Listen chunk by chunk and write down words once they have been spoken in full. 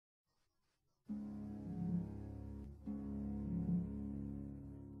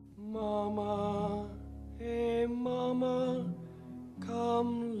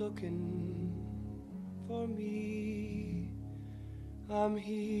I'm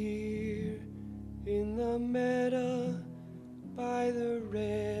here in the meadow by the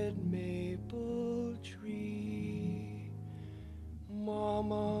red maple tree.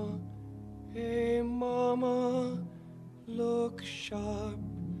 Mama, hey mama, look sharp,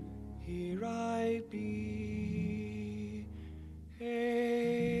 here I be.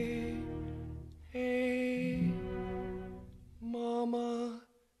 Hey, hey, mama,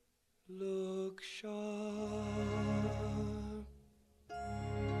 look sharp.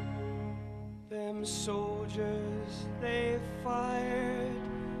 Them soldiers, they fired,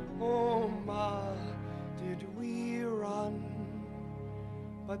 oh ma, did we run.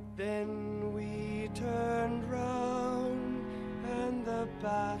 But then we turned round and the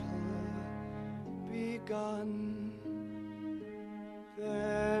battle begun.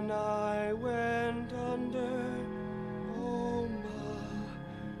 Then I went under, oh ma,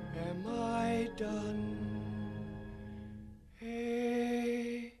 am I done?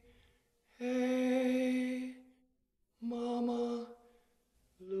 Hey, hey, mama,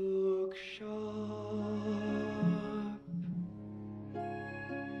 look sharp.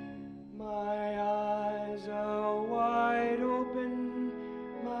 My eyes are wide open,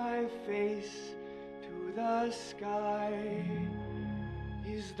 my face to the sky.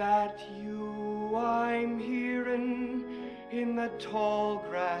 Is that you I'm hearing in the tall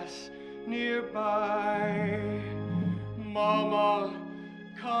grass nearby? Mama,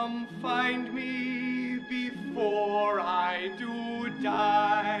 come find me before I do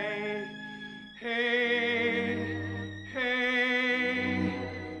die. Hey, hey,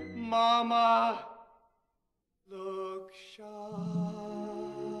 mama, look sharp.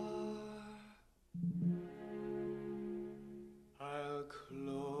 I'll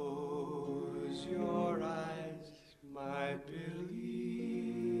close your eyes, my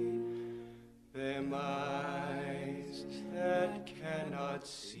Billy, them eyes that cannot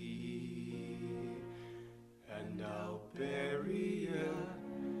see, and I'll bury you,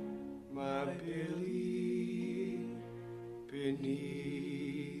 my Billy,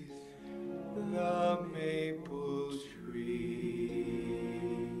 beneath the maple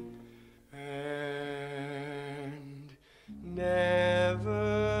tree. And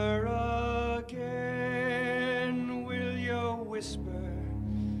never again will you whisper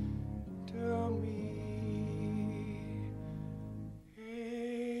to me,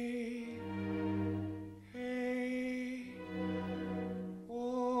 hey, hey,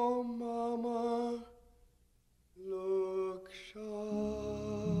 oh mama, look sharp.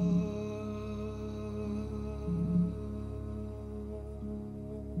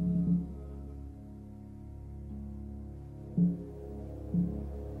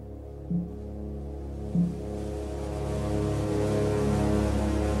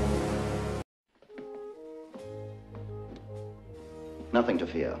 Nothing to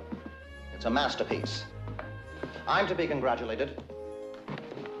fear. It's a masterpiece. I'm to be congratulated.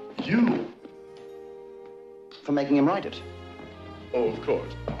 You? For making him write it. Oh, of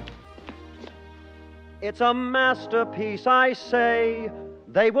course. It's a masterpiece, I say.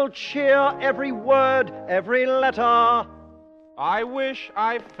 They will cheer every word, every letter. I wish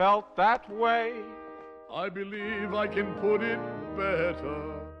I felt that way. I believe I can put it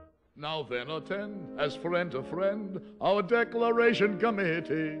better. Now then, attend, as friend to friend, our declaration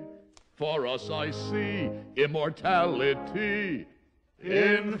committee. For us I see immortality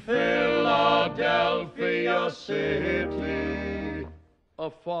in Philadelphia City. A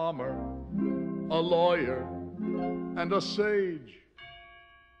farmer, a lawyer, and a sage.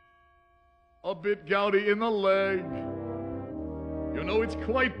 A bit gouty in the leg. You know, it's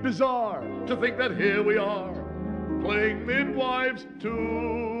quite bizarre to think that here we are, playing midwives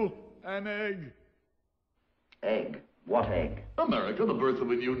to an egg. Egg? What egg? America, the birth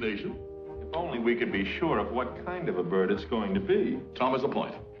of a new nation. If only we could be sure of what kind of a bird it's going to be. Tom has a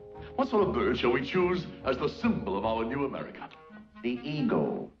point. What sort of bird shall we choose as the symbol of our new America? The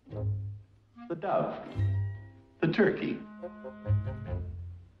eagle. The dove. The turkey.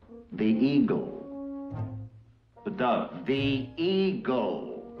 The eagle. The dove. The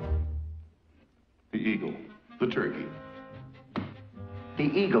eagle. The eagle. The turkey. The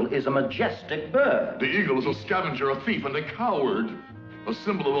eagle is a majestic bird. The eagle is a scavenger, a thief, and a coward. A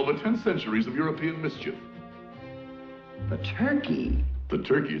symbol of over 10 centuries of European mischief. The turkey. The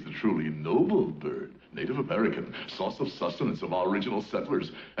turkey is a truly noble bird. Native American, source of sustenance of our original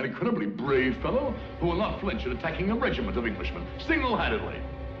settlers. An incredibly brave fellow who will not flinch in attacking a regiment of Englishmen, single-handedly.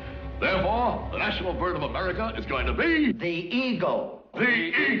 Therefore, the national bird of America is going to be... The eagle. The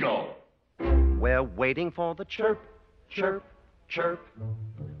eagle. We're waiting for the chirp, chirp, chirp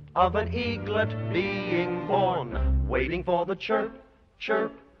of an eaglet being born. Waiting for the chirp,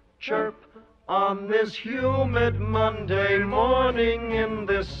 chirp, chirp, on this humid Monday morning in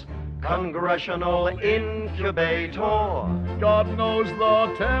this congressional incubator. God knows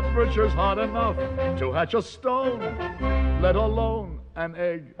the temperature's hot enough to hatch a stone, let alone an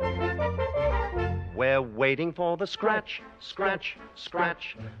egg. We're waiting for the scratch, scratch,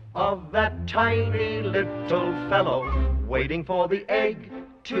 scratch of that tiny little fellow, waiting for the egg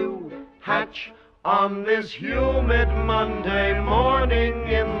to hatch on this humid Monday morning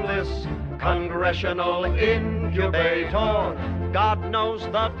in this congressional incubator. God knows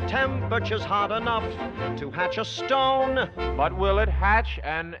the temperature's hot enough to hatch a stone. But will it hatch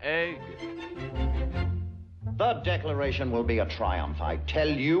an egg? The Declaration will be a triumph. I tell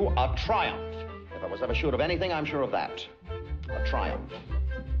you, a triumph. If I was ever sure of anything, I'm sure of that. A triumph.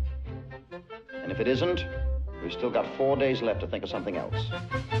 And if it isn't, we've still got 4 days left to think of something else.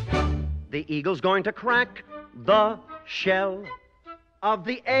 The eagle's going to crack the shell of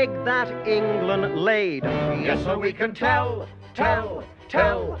the egg that England laid. Yes, so we can tell, tell,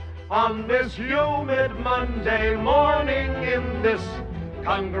 tell on this humid Monday morning in this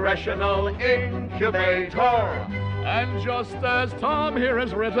congressional incubator. And just as Tom here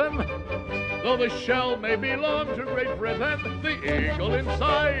has written, though the shell may belong to Great Britain, the eagle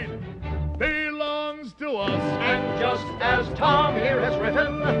inside belongs to us. And just as Tom here has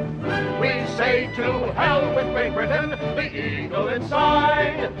written, we say to hell with Great Britain, the eagle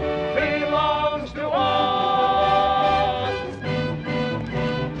inside belongs to us.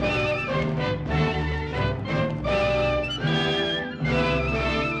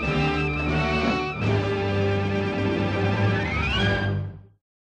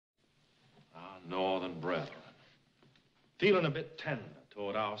 Our northern brethren, feeling a bit tender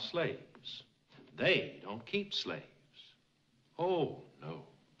toward our slaves. They don't keep slaves. Oh, no.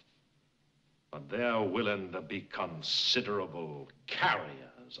 But they're willing to be considerable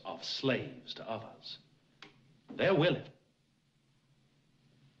carriers of slaves to others. They're willing.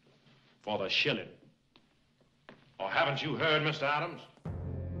 For the shilling. Or haven't you heard, Mr. Adams?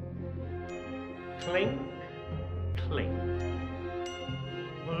 Clink, clink.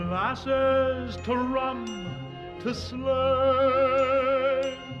 Molasses to rum to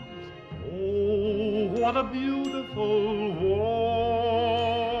slaves. Oh, what a beautiful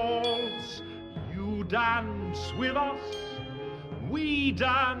waltz. You dance with us, we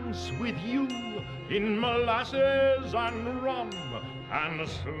dance with you in molasses and rum and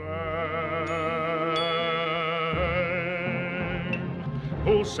slaves.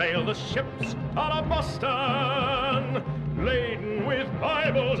 Who sail the ships out of Boston, laden with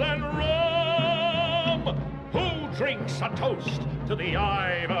Bibles and rum? Who drinks a toast to the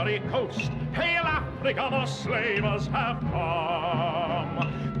Ivory Coast? Hail Africa, the slavers have come.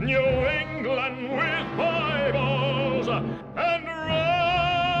 New England with Bibles and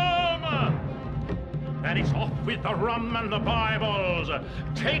rum. And it's off with the rum and the Bibles.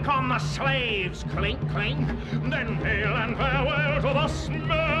 Take on the slaves, clink, clink. Then hail and farewell to the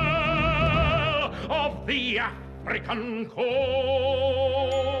smell of the African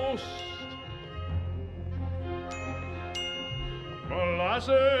coast.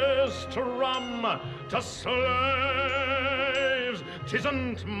 Molasses to rum to slaves.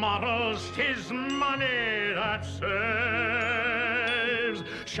 'Tisn't morals, 'tis money that saves.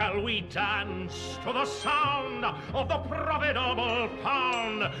 Shall we dance to the sound of the profitable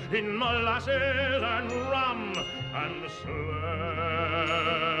pound in molasses and rum and slaves?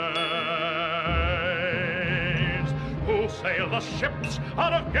 Who sail the ships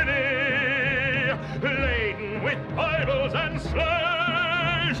out of Guinea, laden with Bibles and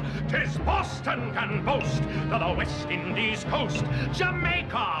slaves? 'Tis Boston can boast to the West Indies coast.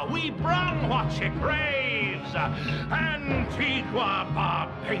 Jamaica, we brung what she craves. Antigua,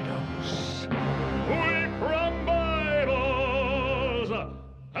 Barbados, we brung Bibles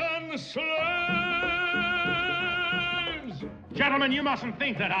and slaves. Gentlemen, you mustn't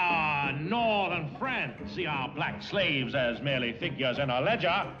think that our northern friends see our black slaves as merely figures in a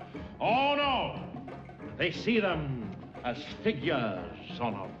ledger. Oh, no. They see them as figures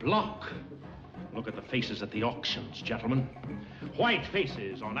on a block. Look at the faces at the auctions, gentlemen. White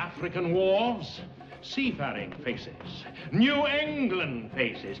faces on African wharves, seafaring faces, New England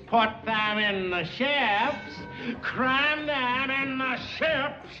faces. Put them in the ships, cram them in the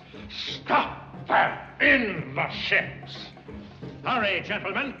ships, stop them in the ships. Hurry,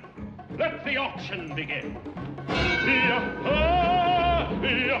 gentlemen. Let the auction begin.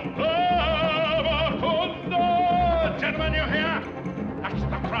 Gentlemen, you hear? That's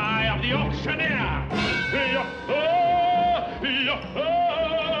the cry of the auctioneer.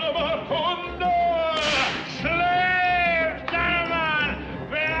 Slaves, gentlemen,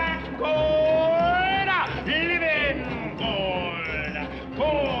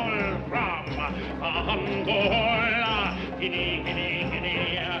 Angola,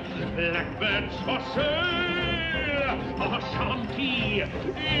 Guinea, blackbirds for sale, Ashanti,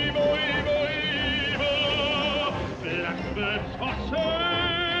 Evo, blackbirds for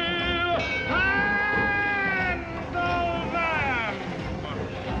sale, handle them,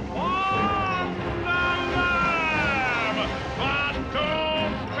 on the lamb, but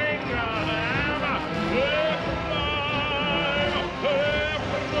don't finger them, lift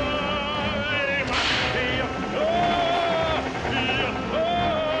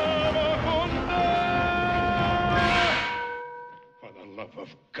For the love of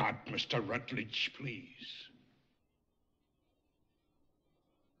God, Mr. Rutledge, please.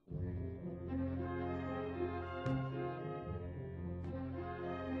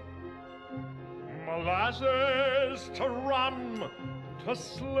 Molasses to rum to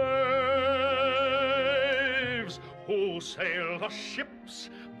slaves who sail the ships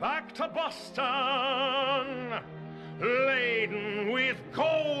back to Boston, laden with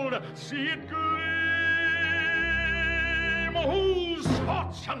gold, see it gleam, whose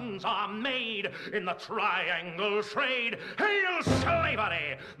fortunes are made in the triangle trade. Hail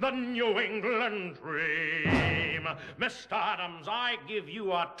slavery, the New England dream. Mr. Adams, I give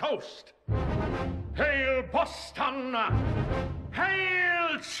you a toast. Hail Boston!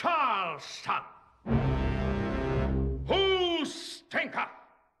 Hail Charleston! Who stinketh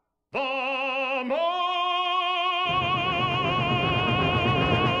the most?